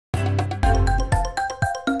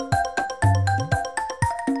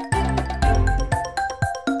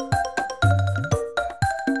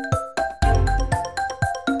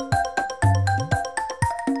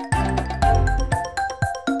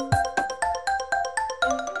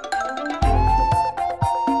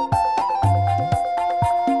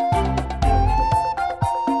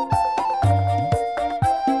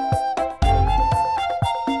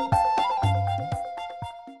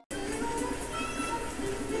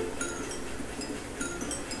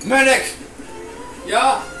Medic!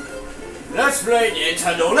 Ja? Let's play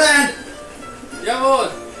Nintendo Land! Jawohl!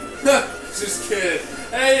 Just kidding.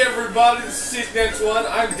 Hey everybody, this is Seek91.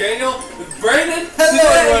 I'm Daniel with Brandon. Hello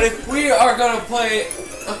everybody! We are gonna play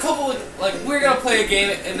a couple of, we're gonna play a game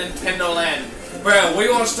in Nintendo Land. Brandon, what do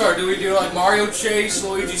you want to start? Do we do like Mario Chase,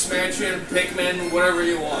 Luigi's Mansion, Pikmin, whatever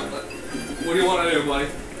you want? What do you want to do, buddy?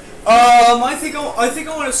 I think I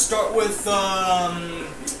want to start with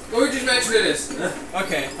Luigi's Mansion it is.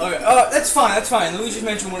 Okay. That's fine. Luigi's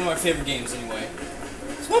Mansion, one of my favorite games anyway.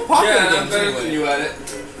 It's more popular Yeah, games I'm better anyway. than you at it.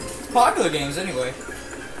 It's popular games anyway.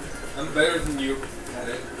 I'm better than you at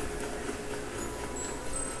it.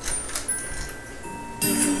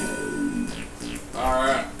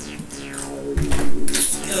 Alright.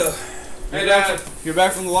 Hey Dad. You're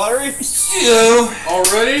back from the lottery?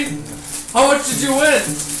 Already? How much did you win?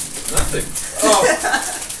 Nothing. Oh.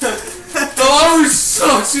 The lottery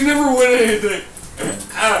sucks. You never win anything.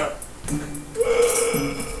 Ow.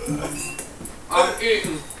 I'm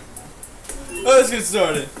eating. Let's get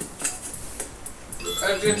started.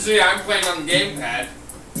 As you can see, I'm playing on the gamepad,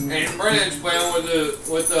 and Brandon's playing with the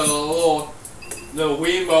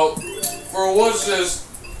Wiimote. For what's this?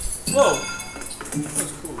 Whoa.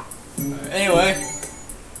 That's cool. Anyway,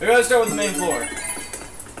 we're gonna start with the main floor.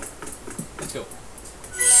 Let's go.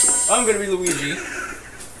 I'm gonna be Luigi.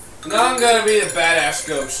 Now I'm gonna be the badass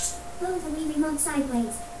ghost. Move the Wii remote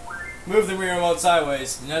sideways. Move the Wii remote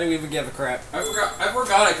sideways. Now do we even give a crap? I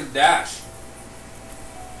forgot I could dash.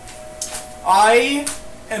 I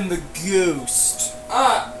am the ghost.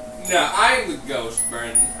 No, I'm the ghost,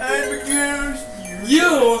 Brandon. I'm the ghost.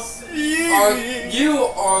 You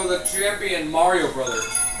are the champion Mario brother.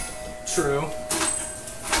 True.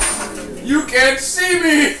 You can't see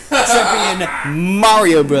me! Champion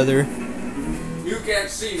Mario brother. You can't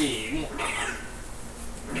see me.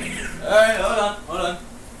 Alright, hold on.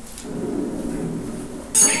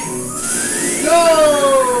 No!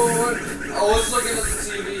 I was looking at the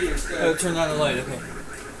TV instead. Turn on the light, okay.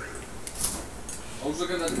 I was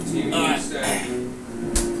looking at the TV Alright. instead.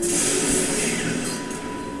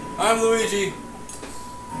 I'm Luigi.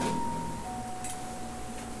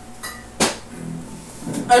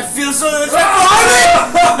 I feel so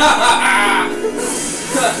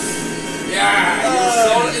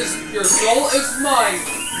Yeah, your soul is mine.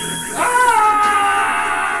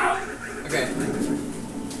 Ah! Okay.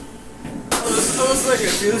 I was like, I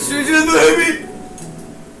feel stranger, baby.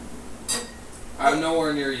 I'm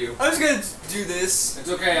nowhere near you. I'm just gonna do this. It's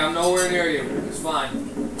okay, I'm nowhere near you. It's fine.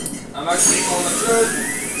 I'm actually telling the truth.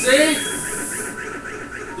 See?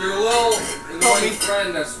 Your little annoying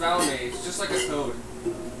friend that's found me. It's just like a toad.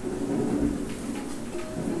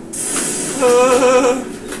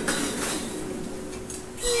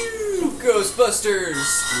 Ghostbusters.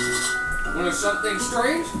 When there's something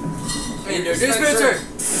strange, And their dispenser.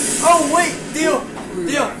 Oh wait, deal.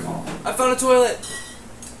 I found a toilet.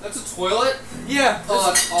 That's a toilet? Yeah. Oh,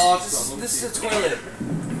 that's awesome. This is a toilet.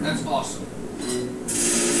 That's awesome.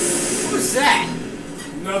 What was that?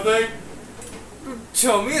 Nothing?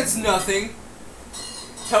 Tell me it's nothing.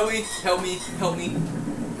 Help me.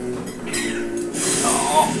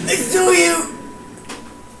 Oh, it's to you.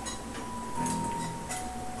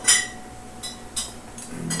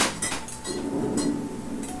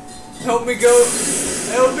 Help me go.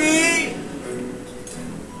 Help me.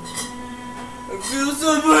 I feel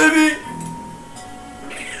so baby.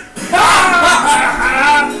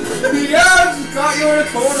 Yes! Got you in a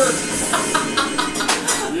corner!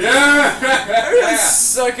 Yeah! I really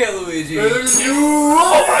suck at Luigi. Better than you!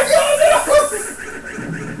 Oh my god!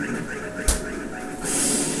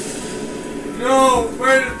 No!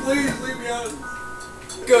 Brandon, please leave me out!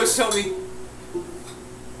 Ghost, help me.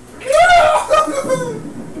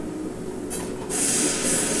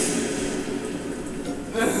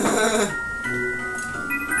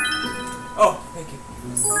 Oh, thank you.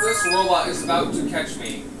 This robot is about to catch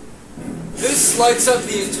me. This lights up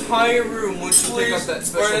the entire room once you pick up that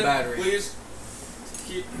special Brandon, battery. Please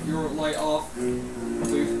keep your light off.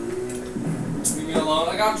 Please. Leave me alone.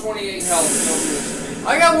 I got 28 health. Don't do this to me.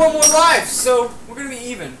 I got one more life, so we're gonna be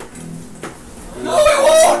even. No, it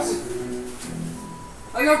won't!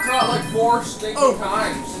 I got caught like 4 stinking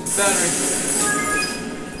times. Battery.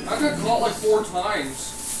 I got caught like 4 times.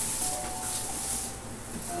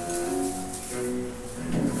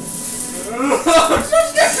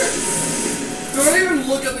 Don't even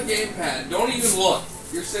look at the gamepad. Don't even look.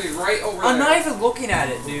 You're sitting right over I'm there. not even looking at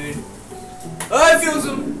it, dude. I feel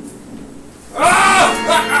some.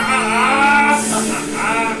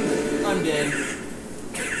 I'm dead.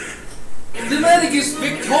 The medic is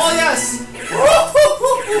victorious!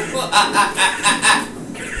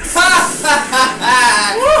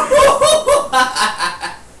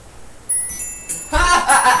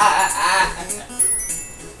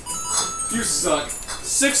 suck.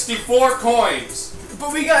 64 coins.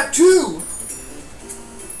 But we got 2!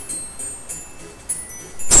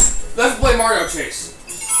 Let's play Mario Chase.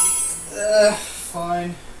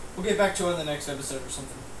 Fine. We'll get back to it in the next episode or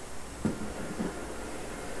something.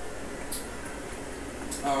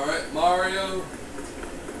 Alright, Mario.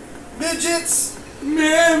 Midgets!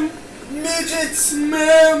 Ma'am! Midgets!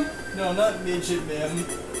 Ma'am! No, not midget, ma'am.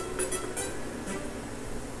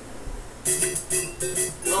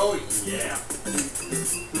 Oh, yeah.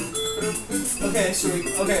 Okay, so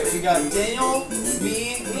we got Daniel,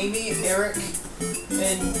 me, Amy, Eric,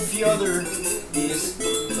 and a few other bees.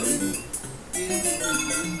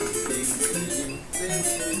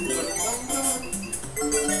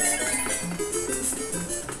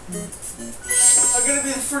 I'm gonna be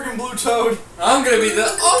the friggin' blue toad. I'm gonna be the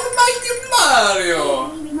almighty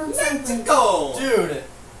Mario! Remote sideways. Go! Dude,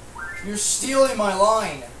 you're stealing my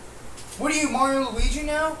line. What are you, Mario Luigi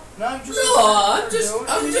now? No, I'm just. No,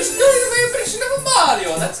 I'm just doing the rendition of a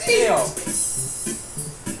Mario. That's it. Ew.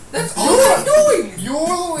 That's all I'm doing.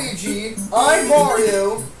 You're Luigi. I'm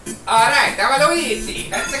Mario. All right, I'm a Luigi.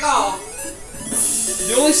 Let's go.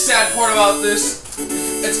 The only sad part about this,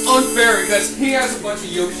 it's unfair because he has a bunch of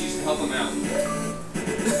Yoshis to help him out.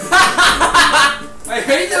 I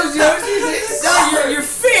hate those Yoshis. No, your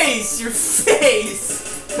face. Your face.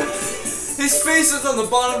 His face is on the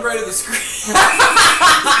bottom right of the screen.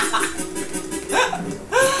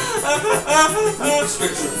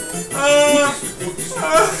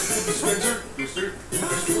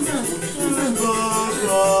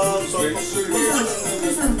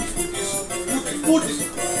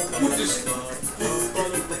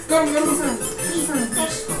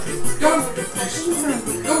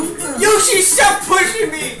 Yoshi, stop pushing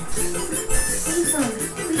me!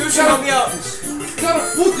 Yoshi, help me out! Gotta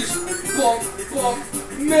put this. Bonk, bonk.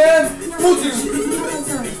 Man, put this.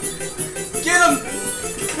 Get him!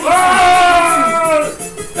 Ah!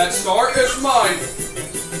 That star is mine.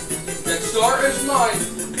 That star is mine.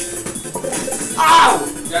 Ow!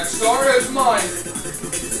 That star is mine.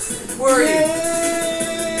 Where are you?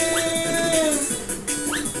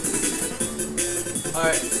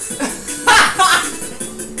 Alright.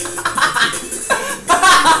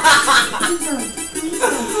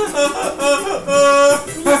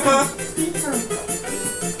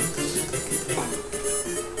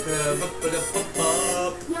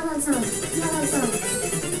 Yellow zone. Yellow zone.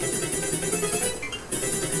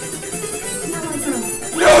 Yellow zone.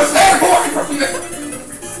 No, stay away from me.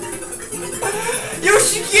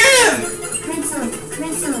 Yoshi, get him! Red zone.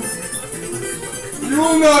 Red zone. You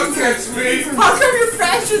will not catch me. How come you're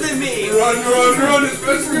faster than me? Run, run, run as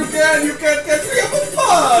fast as you can. You can't catch me. I'm a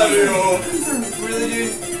Mario. Green zone. Really,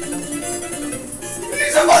 dude?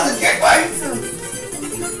 He's about to kick me. Red zone.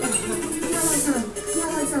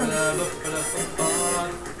 Yellow zone. Yellow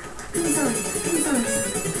zone. Green zone. Green zone.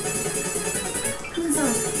 Green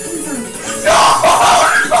zone. Green zone.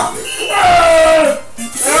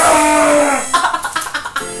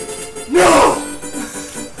 No!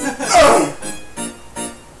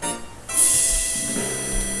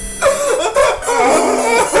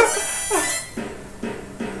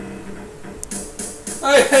 I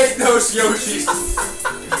hate those Yoshis.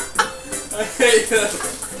 I hate them.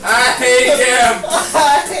 I hate them. I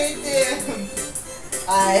hate them! I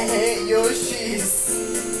hate Yoshis!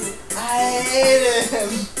 I hate him!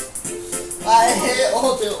 I hate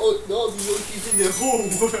all the Yoshis in the whole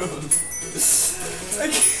world! I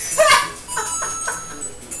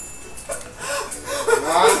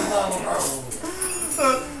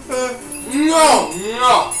No,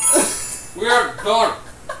 no. We are done.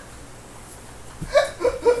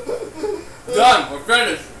 Done. We're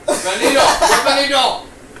finished. Benito. We're Benito.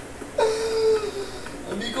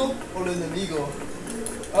 Amigo? What is amigo?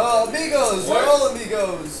 Amigos! What? We're all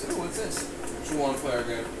amigos! Ooh, what's this? It's a one-player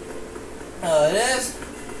game. It is?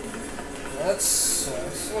 That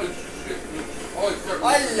sucks. Holy shit. Holy crap. I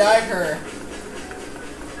like her!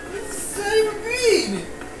 What's that even mean?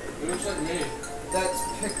 It looks like me. That's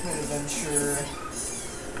Pikmin Adventure.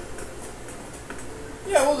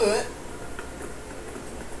 Yeah, we'll do it.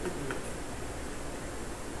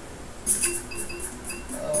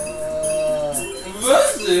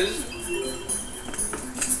 This is...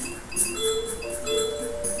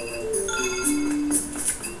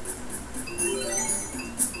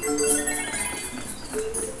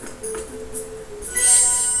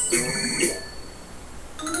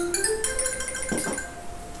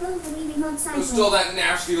 Both the remote We're sideways. still that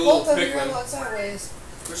nasty little Both of you are Pikmin. lot sideways.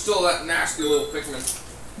 We're still that nasty little Pikmin.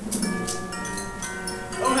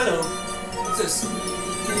 Oh, hello. What's this?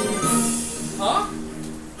 Huh?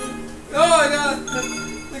 Oh, I got...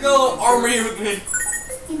 Look at a little army with me.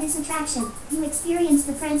 In this attraction, you experience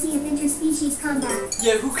the frenzy of interspecies combat.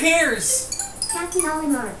 Yeah, who cares? Captain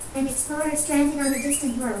Olimar, an explorer stranded on a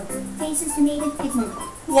distant world, faces the native pigment.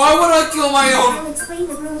 Why would I kill my own? I'll explain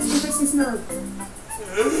the rules to versus mode.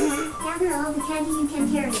 Gather all the candy you can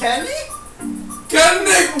carry. Candy?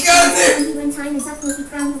 Candy! When time is up, will be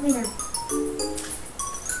crowned the winner.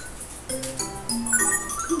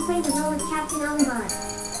 You play the role of Captain Olimar,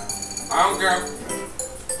 I don't care.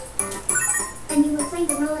 and you will play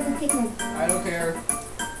the role of a pigment. I don't care.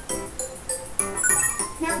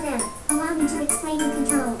 Now then, allow me to explain the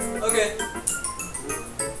control. Okay.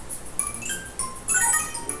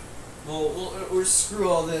 Well, we'll screw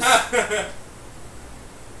all this.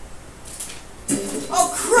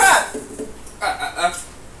 Oh crap!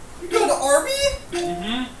 You got an army?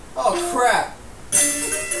 Mm-hmm. Oh crap!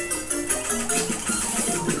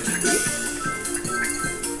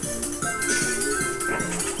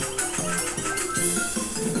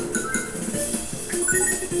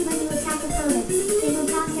 When you attack opponents, they will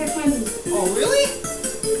drop their candy. Oh really?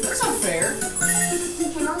 That's not fair. You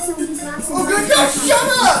can also use rocks and Oh good gosh, shut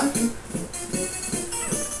up!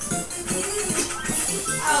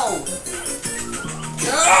 Ow!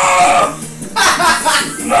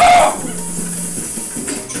 No!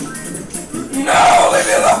 No! Leave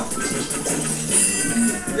me alone!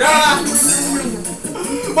 Yeah!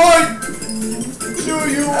 Boy! Do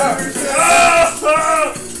you understand?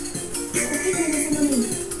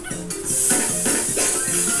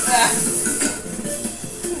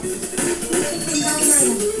 The pigment is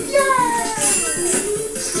in the lead.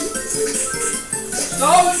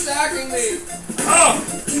 Stop attacking me! Oh!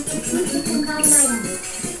 You can buy an item.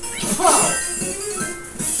 Wow.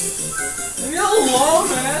 Leave me alone,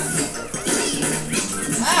 man.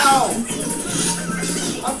 Ow!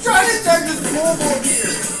 I'm trying to attack this billboard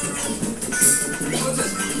here. What's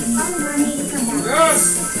this? Olimar made a comeback. Yes!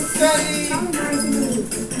 Candy! Olimar is in the lead.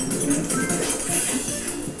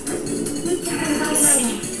 You can buy an item.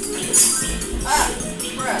 Ah!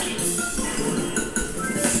 Crap.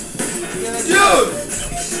 Dude!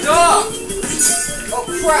 Stop! Oh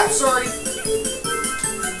crap, sorry.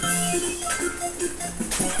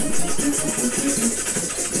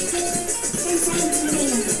 10 seconds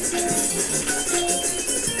remaining.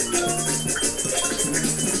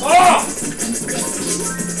 Oh!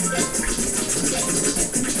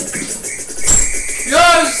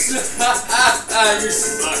 Yes! You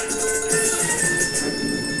suck.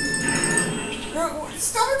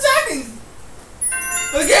 Stop attacking!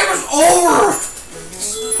 The game is over!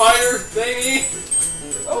 Spider thingy!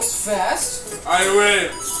 That was fast. I win!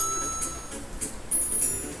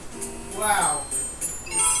 Wow.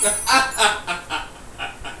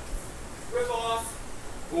 Rip off.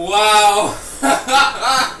 Wow!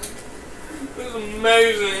 This is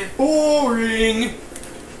amazing! Boring!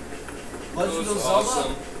 That Legend was of Zelda.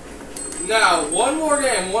 awesome. Now, one more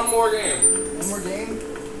game, one more game. One more game?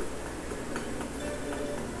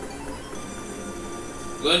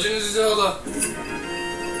 Legend of Zelda.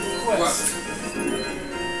 Quest.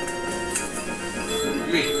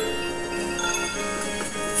 Me.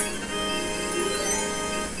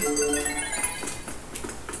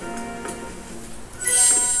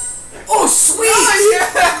 Oh sweet!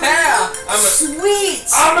 Yeah! Sweet!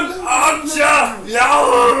 I'm an archer! Yeah!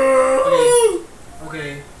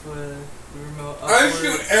 Okay, put the remote up. I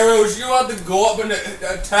shoot arrows, you have to go up and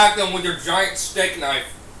attack them with your giant steak knife.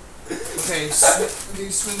 Okay,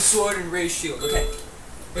 swing sword and raise shield. Okay.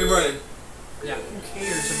 Hey, Brennan. Yeah, who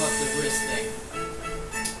cares about the wrist thing?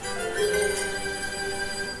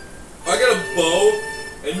 I get a bow,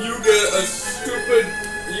 and you get a stupid...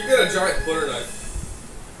 You get a giant butter knife.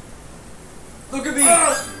 Look at me!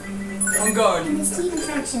 On guard. In this team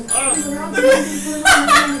attraction, you will all be working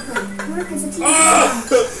for work as a team.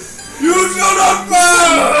 You shut up,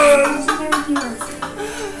 man! Legendary heroes.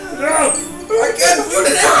 No! I can't shoot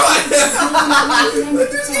an arrow!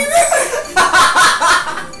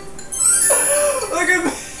 Look at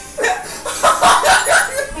me!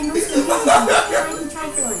 And most importantly,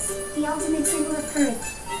 Triforce, the ultimate symbol of courage.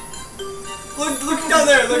 Look down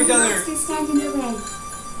there, look down there. Monsters stand in your way.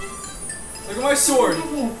 Look at my sword.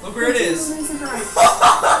 Can't live. Look where it is. You will lose a heart.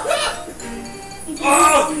 If you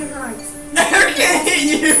lose your hearts, I can't hit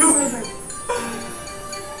it's you! over.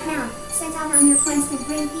 Now, set out on your quest and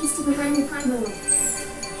bring peace to the land of Hyrule.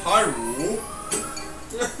 Hyrule?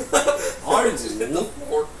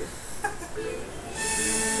 Hyrule?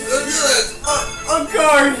 Look at this! On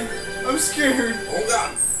guard! I'm scared. Oh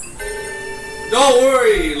god! Don't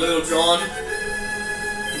worry, little John.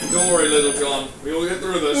 Don't worry, little John. We will get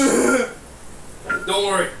through this. Don't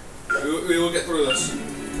worry. We will get through this.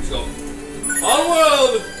 Let's go.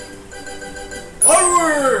 Onward!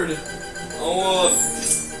 Onward! Onward!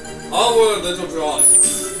 Onward, Little John.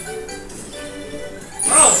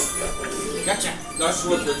 Oh! Gotcha. Nice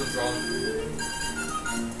work, Little John.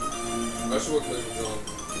 Nice work, Little John.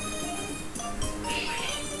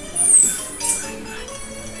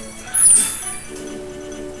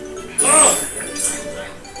 Oh!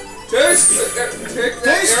 Take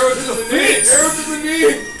that arrow to the knee! Arrow to the knee!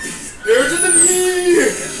 Arrow to the knee!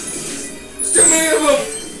 There's too many of them!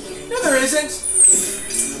 No, there isn't.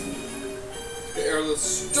 The arrow to the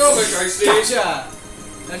stomach, I see! Gotcha!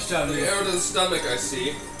 Nice job, The dude. arrow to the stomach, I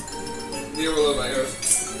see. Never load my arrows.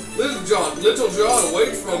 Little John,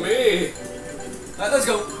 wait for me! Alright, let's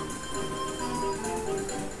go.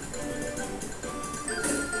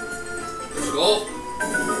 Let's go.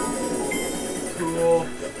 Cool.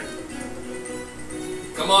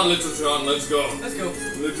 Come on, Little John, let's go. Let's go.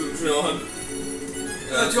 Little John.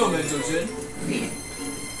 Let's go, Little John.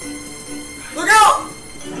 Look out!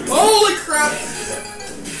 Holy crap!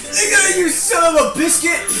 They got you, son of a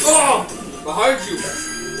biscuit! Oh! Behind you!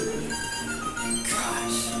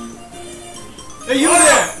 Gosh. Hey, you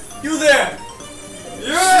there! You there!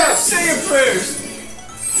 Yes! Say your prayers!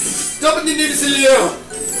 Stop it, Nibsilio!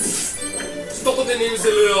 Stop it,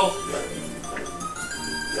 Nibsilio!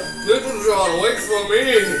 Little John, wait for me!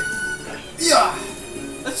 Yeah!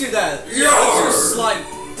 Let's do that. Yeah! Let's do a slide.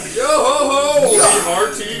 Yo ho ho! Yeah. Me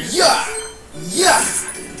hearties! Yeah! Yeah!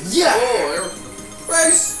 Yeah! Oh, arrow.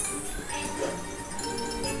 Face!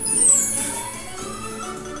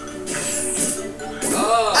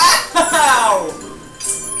 Ah! Ow!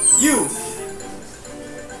 You!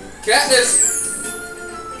 Katniss!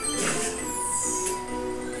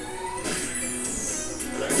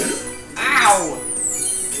 Ow!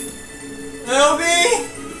 Help me!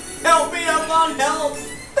 Help me, I'm on help!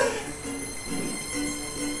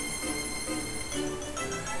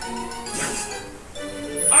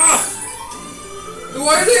 Ah!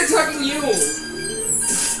 Why are they attacking you?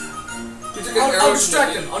 You took an arrow I'll to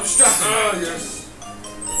distract me. him, I'll distract him. Ah,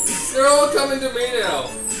 yes. They're all coming to me now.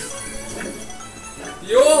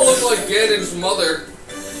 You all look like Ganon's mother.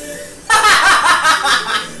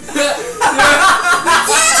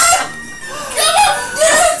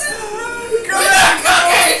 Come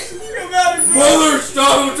out and Mother,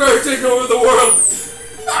 stop! I'm trying to take over the world!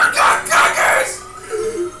 I got cookies!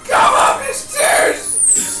 Come up the stairs!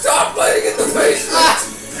 Stop playing in the basement!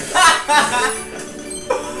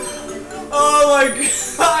 Oh my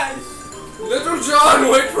gosh! Little John,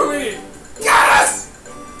 wait for me! Get us!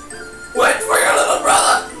 Wait for your little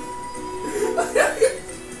brother!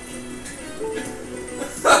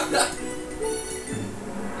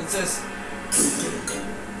 It's this.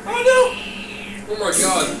 Oh no! Oh my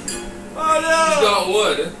god. Oh You no! got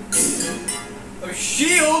wood. A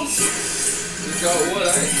shield! You got wood, I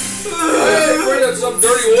ain't afraid of some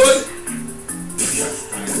dirty wood.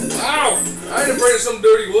 Ow! I ain't afraid of some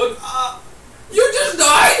dirty wood. You just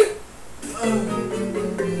died!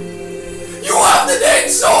 You have the dang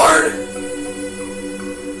sword!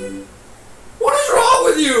 What is wrong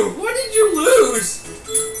with you? Why did you lose?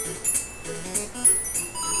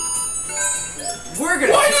 We're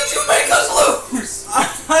gonna. Why did you make us lose?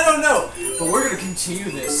 I don't know, but we're gonna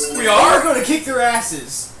continue this. We are? We're gonna kick their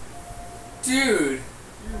asses. Dude,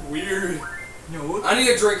 you're weird. No. I need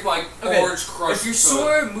to drink my orange crush. If your soda.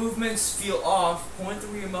 sword movements feel off, point the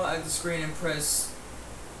remote at the screen and press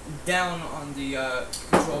down on the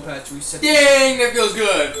control pad to reset. Dang, that feels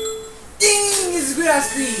good. Ding! This is a good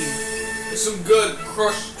ass screen. There's some good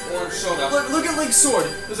crushed orange soda. Look at Link's sword.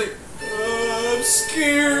 It's like, I'm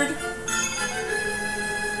scared.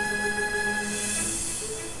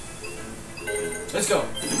 Let's go.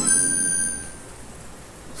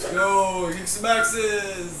 Let's go. Kick some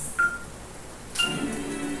axes.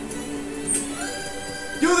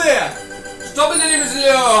 You there! Stop it,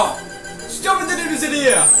 Nibsilio! Stop it, the niggas in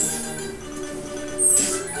here!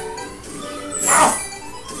 Ah!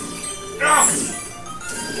 Ah!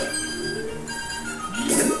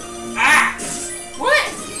 Ah! What?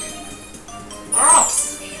 Ah!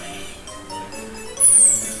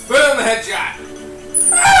 Boom, headshot!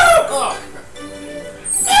 Oh!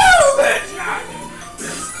 Boom, headshot!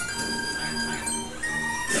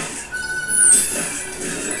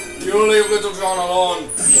 You leave Little John alone.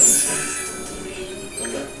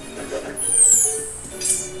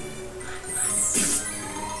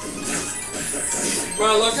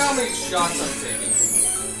 Well, look how many shots I'm taking.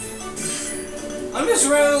 I'm just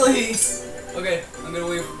really... Okay, I'm gonna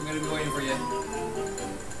wait. I'm gonna be waiting for you.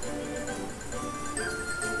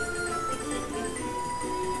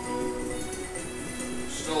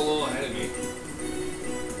 Still a little ahead of me.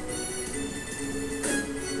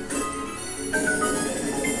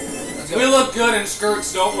 look good in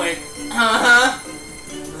skirts, don't we? Uh-huh.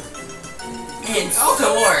 And Oh,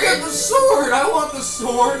 come here, get the sword! I want the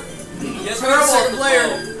sword! Yes, Terrible we're second at the player.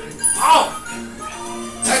 bow. Ow!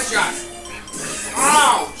 Headshot!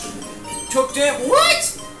 Ouch! Took damage.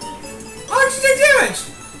 What? How did you take damage?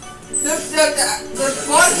 The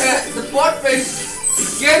butt face.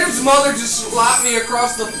 Ganon's mother just slapped me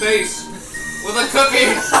across the face with a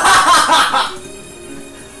cookie.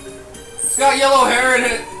 It's got yellow hair in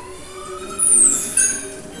it.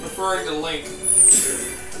 Referring to Link.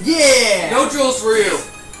 Yeah. No jewels for you.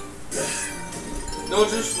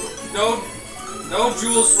 No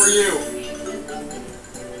jewels for you.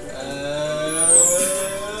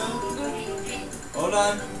 Hold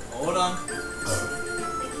on. Hold on.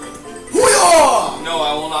 No,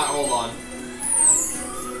 I will not hold on.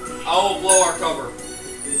 I will blow our cover.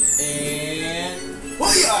 And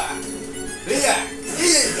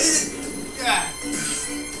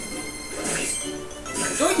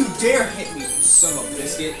don't you dare hit me, you son of a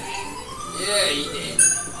biscuit. Yeah, you did.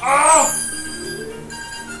 Oh!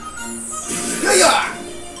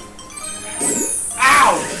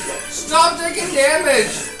 Ow! Stop taking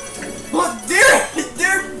damage! Well,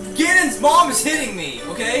 Ganon's mom is hitting me,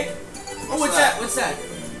 okay? Oh, what's that? What's that?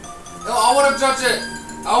 No, I want to touch it!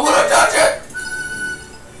 I want to touch it!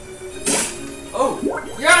 Oh.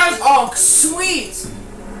 Yes! Oh, sweet!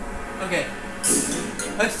 Okay.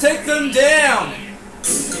 Let's take them down!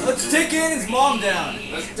 Let's take Ganon's mom down!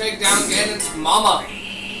 Let's take down Ganon's mama!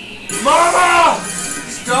 Mama!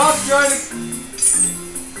 Stop trying to...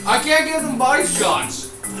 I can't give them body shots!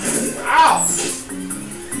 Ow!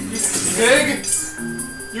 You pig!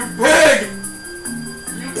 You pig!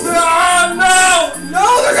 Ah, no! No,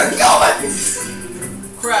 they're gonna kill me!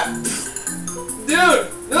 Crap. Dude!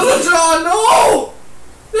 John, no!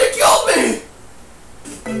 They killed me!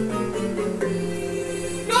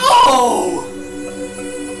 No!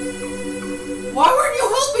 Why weren't you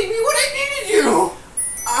helping me when I needed you?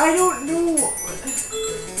 I don't know.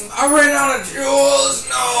 I ran out of jewels!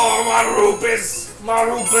 No! My rupus! My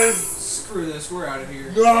rupus! Screw this, we're out of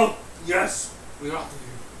here. No! Yes! We're out of here.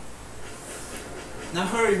 Now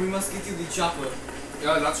hurry, we must get to the chopper.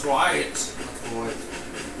 Yeah, that's right. That's right.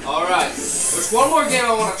 Alright. There's one more game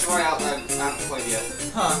I want to try out that I haven't played yet.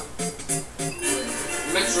 Huh.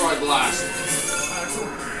 Metroid Blast.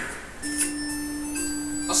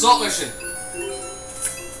 Assault mission.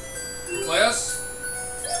 Play us?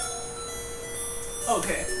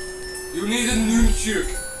 Okay. You need a nunchuk.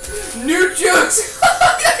 Nunchuks!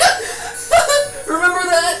 Remember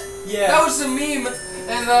that? Yeah. That was the meme,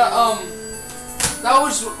 and that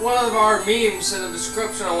was one of our memes in the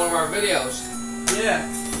description of one of our videos. Yeah.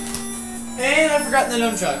 And I forgot the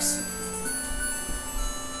nunchucks.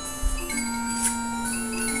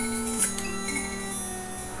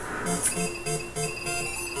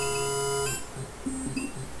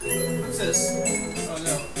 What's this? Oh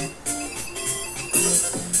no.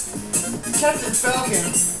 Captain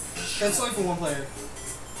Falcon. That's only for one player.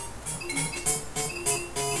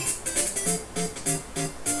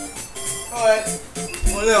 Alright.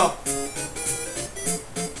 Oh no.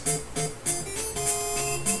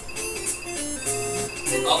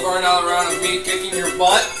 Up for another round of me kicking your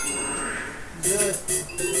butt. Good.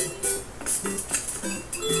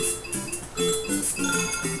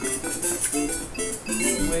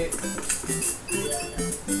 Wait.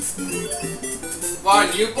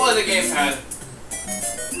 Fine, you play the gamepad.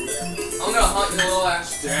 I'm gonna hunt your little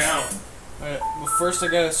ass down. Alright, well first I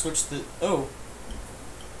gotta switch the... Oh.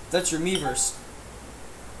 That's your Miiverse.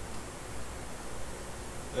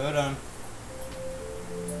 Hold on.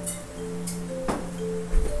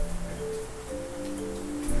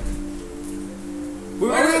 We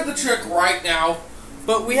were gonna get the trick right now.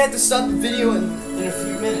 But we had to stop the video in a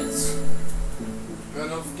few minutes. Got a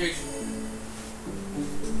notification.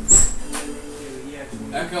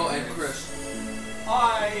 Echo and Chris.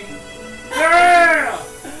 Hi! Yeah!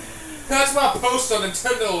 That's my post on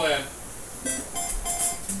Nintendo Land.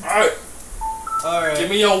 Alright, Alright. give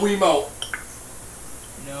me your Wiimote.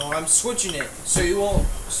 No, I'm switching it so you won't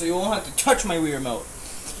have to touch my Wii remote.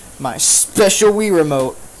 My special Wii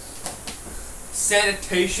remote.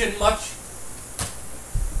 Sanitation much?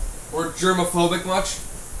 Or germophobic much?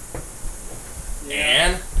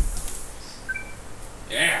 And?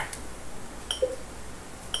 Yeah.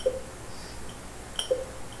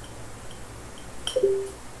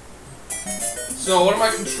 So, what are my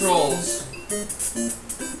controls?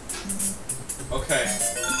 Okay.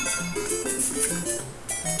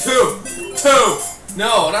 Two!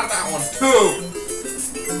 No, not that one. Two!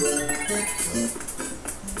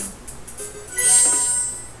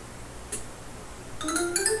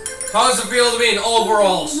 How does it feel to be in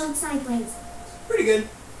overalls? Look sideways. Pretty good.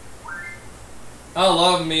 I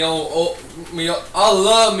love me old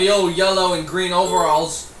yellow and green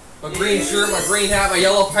overalls. My green shirt, my green hat, my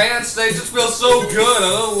yellow pants, they just feel so good.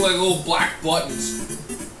 I love like little black buttons.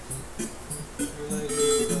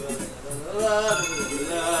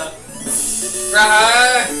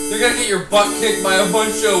 You're gonna get your butt kicked by a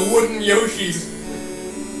bunch of wooden Yoshis.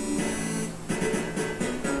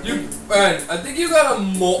 Man, I think you got a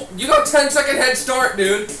 10-second head start,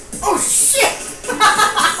 dude. Oh shit!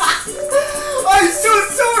 I'm so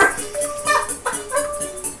sorry!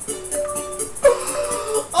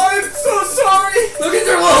 I'm so sorry! Look at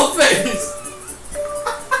their little face!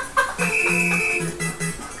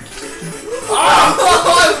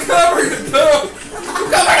 Oh, I'm covered in poop!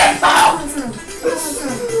 I'm covered in poop!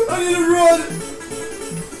 I need to run!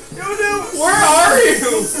 No! Where are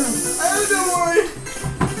you? I don't know why!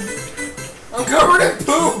 I'm covered in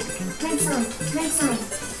poop! Right side. Green side.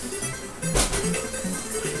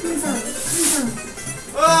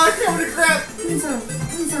 Ah, I'm covered in crap! Green side.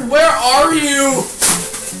 Where are you?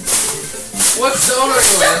 What zone are you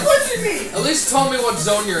Stop in? pushing me! At least tell me what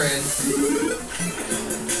zone you're in.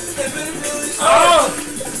 Oh!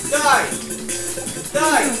 Die!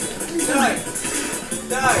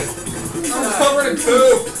 I'm covered in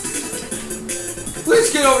poop! Please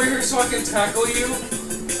get over here so I can tackle you.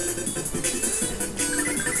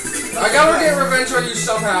 I gotta get revenge on you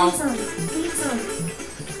somehow. Green zone.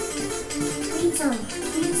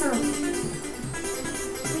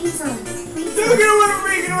 No, get away from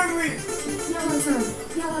me! Yellow zone.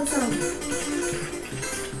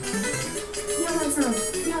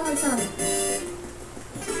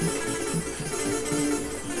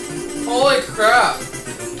 Holy crap!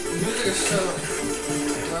 The music is so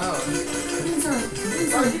loud. Green zone.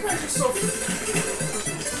 Oh, you guys are so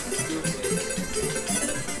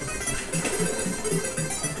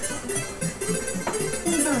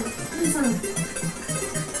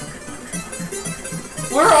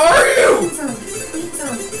Where are you?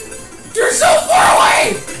 You're so far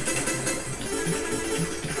away!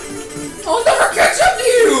 I'll never catch up to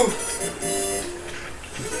you!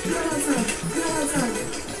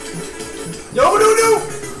 No!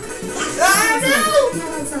 Ah,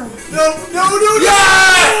 no! No! Yeah!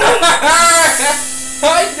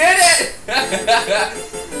 I did it!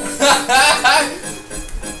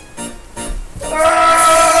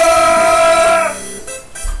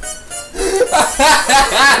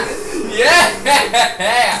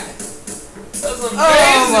 Yeah! That's amazing!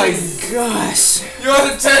 Oh my gosh! You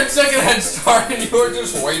had a 10-second head start and you were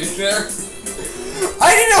just waiting there.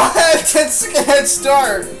 I didn't know I had a 10-second head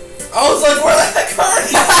start! I was like, where the heck are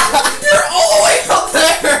you? You're all the way up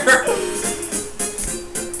there!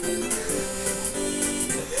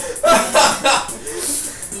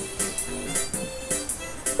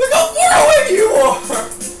 Look how far away you are!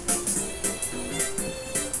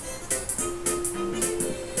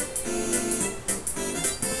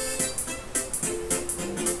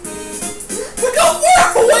 Look how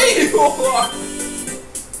far away you are!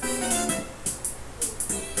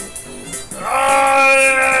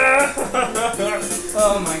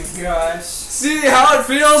 Oh my gosh. See how it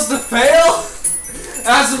feels to fail?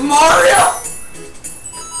 As Mario?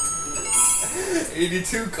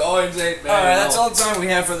 82 coins ain't bad. Alright, that's all the time we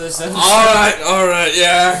have for this episode. Alright,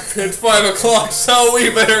 yeah. It's 5 o'clock, so we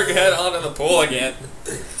better get onto the pool again.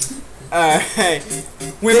 Alright.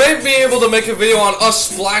 We may be able to make a video on us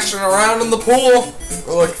splashing around in the pool.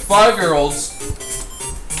 We're like 5-year-olds.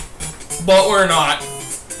 But we're not.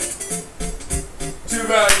 Too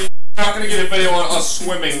bad you're not gonna get a video on us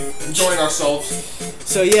swimming, enjoying ourselves.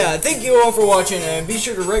 So yeah, thank you all for watching, and be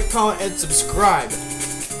sure to rate, comment, and subscribe.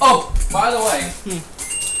 Oh, by the way,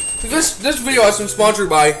 this video has been sponsored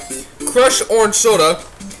by Crush Orange Soda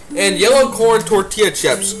and Yellow Corn Tortilla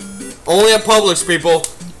Chips. Only at Publix, people.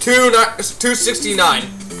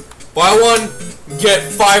 $2.69. Buy one, get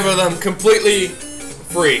 5 of them completely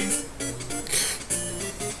free.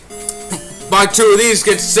 Buy 2 of these,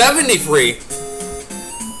 get 70 free.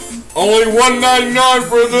 Only $1.99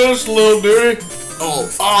 for this little duty. Oh,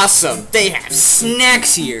 awesome! They have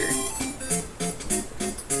snacks here.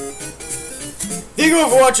 Thank you all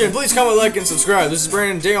for watching. Please comment, like, and subscribe. This is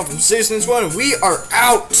Brandon and Daniel from Citizens One, and we are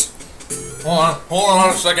out. Hold on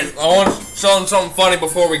a second. I want to show them something funny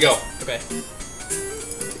before we go. Okay.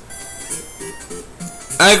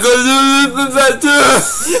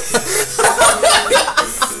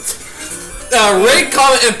 Rate,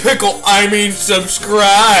 comment, and pickle. I mean,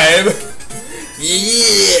 subscribe.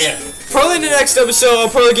 Yeah. Probably in the next episode, I'll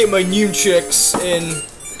probably get my new chicks and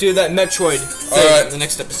do that Metroid thing in the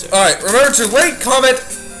next episode. Alright, remember to rate, comment,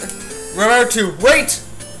 remember to rate,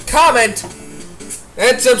 comment,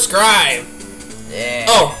 and subscribe. Yeah.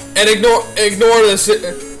 Oh, and ignore this.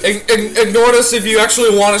 Ignore this if you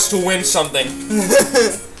actually want us to win something.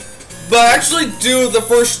 But actually do the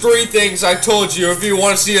first 3 things I told you if you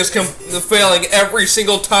want to see us failing every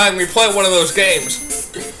single time we play one of those games.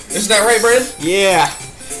 Isn't that right, Brandon? Yeah.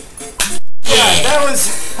 Yeah,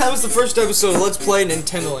 that was the first episode of Let's Play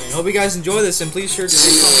Nintendo Land. Hope you guys enjoy this, and please sure to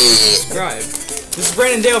rate, comment, and subscribe. This is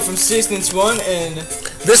Brandon Dale from Seasons 1, and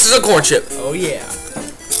This is a corn chip. oh yeah.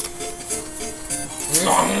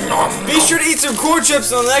 Be sure to eat some corn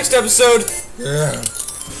chips on the next episode. Yeah.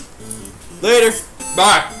 Later.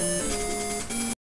 Bye.